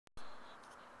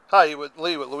Hi, you with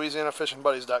Lee with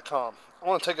LouisianaFishingBuddies.com. I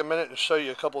want to take a minute and show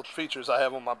you a couple of features I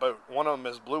have on my boat. One of them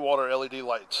is Blue Water LED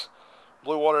lights.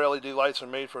 Blue Water LED lights are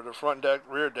made for the front deck,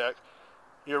 rear deck,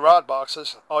 your rod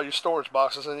boxes, all your storage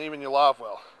boxes, and even your live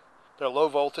well. They're low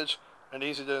voltage and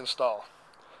easy to install.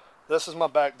 This is my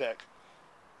back deck.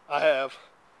 I have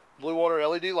Blue Water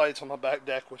LED lights on my back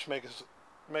deck, which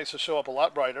makes it show up a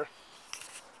lot brighter.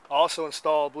 I also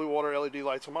installed Blue Water LED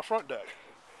lights on my front deck.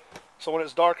 So when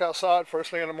it's dark outside, first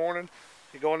thing in the morning,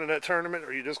 you're going to that tournament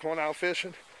or you're just going out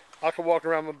fishing, I can walk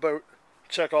around my boat,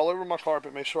 check all over my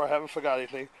carpet, make sure I haven't forgot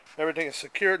anything. Everything is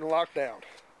secured and locked down.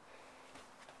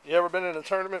 You ever been in a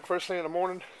tournament first thing in the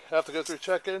morning, have to go through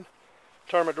check-in,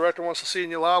 tournament director wants to see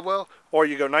in your live well, or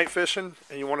you go night fishing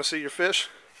and you want to see your fish?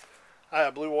 I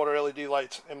have Blue Water LED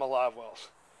lights in my live wells.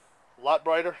 A lot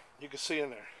brighter, you can see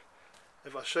in there.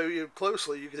 If I show you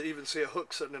closely, you can even see a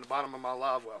hook sitting in the bottom of my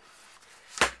live well.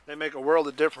 They make a world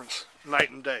of difference night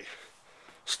and day.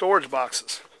 Storage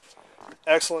boxes.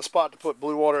 Excellent spot to put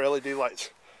Blue Water LED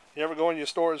lights. You ever go in your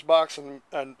storage box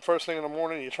and first thing in the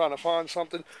morning you're trying to find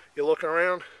something, you're looking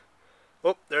around,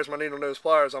 oh, there's my needle nose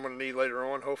pliers I'm going to need later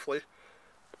on, hopefully.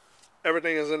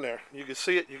 Everything is in there. You can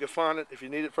see it, you can find it. If you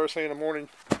need it first thing in the morning,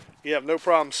 you have no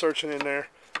problem searching in there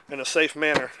in a safe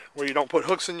manner where you don't put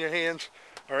hooks in your hands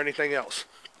or anything else.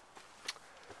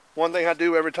 One thing I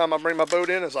do every time I bring my boat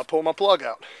in is I pull my plug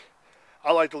out.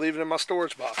 I like to leave it in my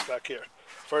storage box back here.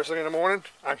 First thing in the morning,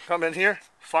 I can come in here,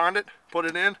 find it, put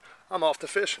it in, I'm off to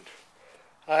fishing.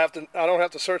 I don't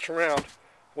have to search around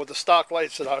with the stock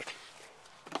lights that I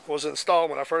was installed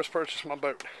when I first purchased my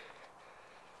boat.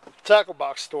 Tackle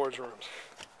box storage rooms.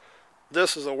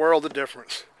 This is a world of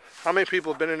difference. How many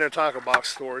people have been in their tackle box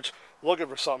storage looking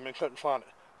for something and couldn't find it?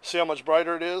 See how much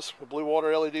brighter it is with Blue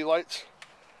Water LED lights?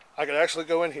 I could actually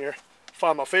go in here,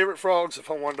 find my favorite frogs if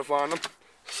I wanted to find them.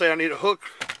 Say I need a hook,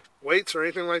 weights, or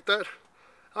anything like that.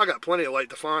 I got plenty of light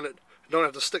to find it. I don't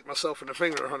have to stick myself in the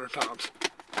finger 100 times.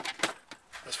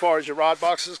 As far as your rod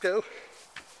boxes go,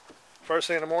 first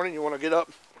thing in the morning you want to get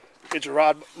up, get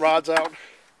your rods out.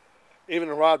 Even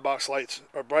the rod box lights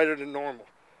are brighter than normal.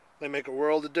 They make a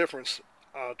world of difference.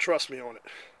 Trust me on it.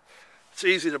 It's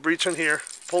easy to reach in here,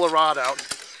 pull a rod out,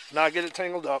 not get it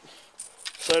tangled up,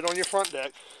 set it on your front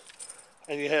deck,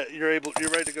 and you're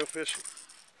ready to go fishing.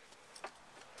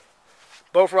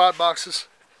 Both rod boxes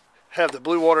have the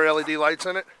Blue Water LED lights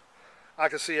in it. I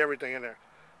can see everything in there.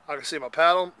 I can see my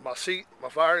paddle, my seat, my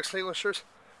fire extinguishers,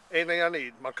 anything I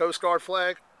need. My Coast Guard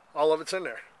flag, all of it's in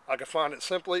there. I can find it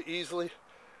simply, easily,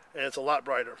 and it's a lot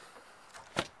brighter.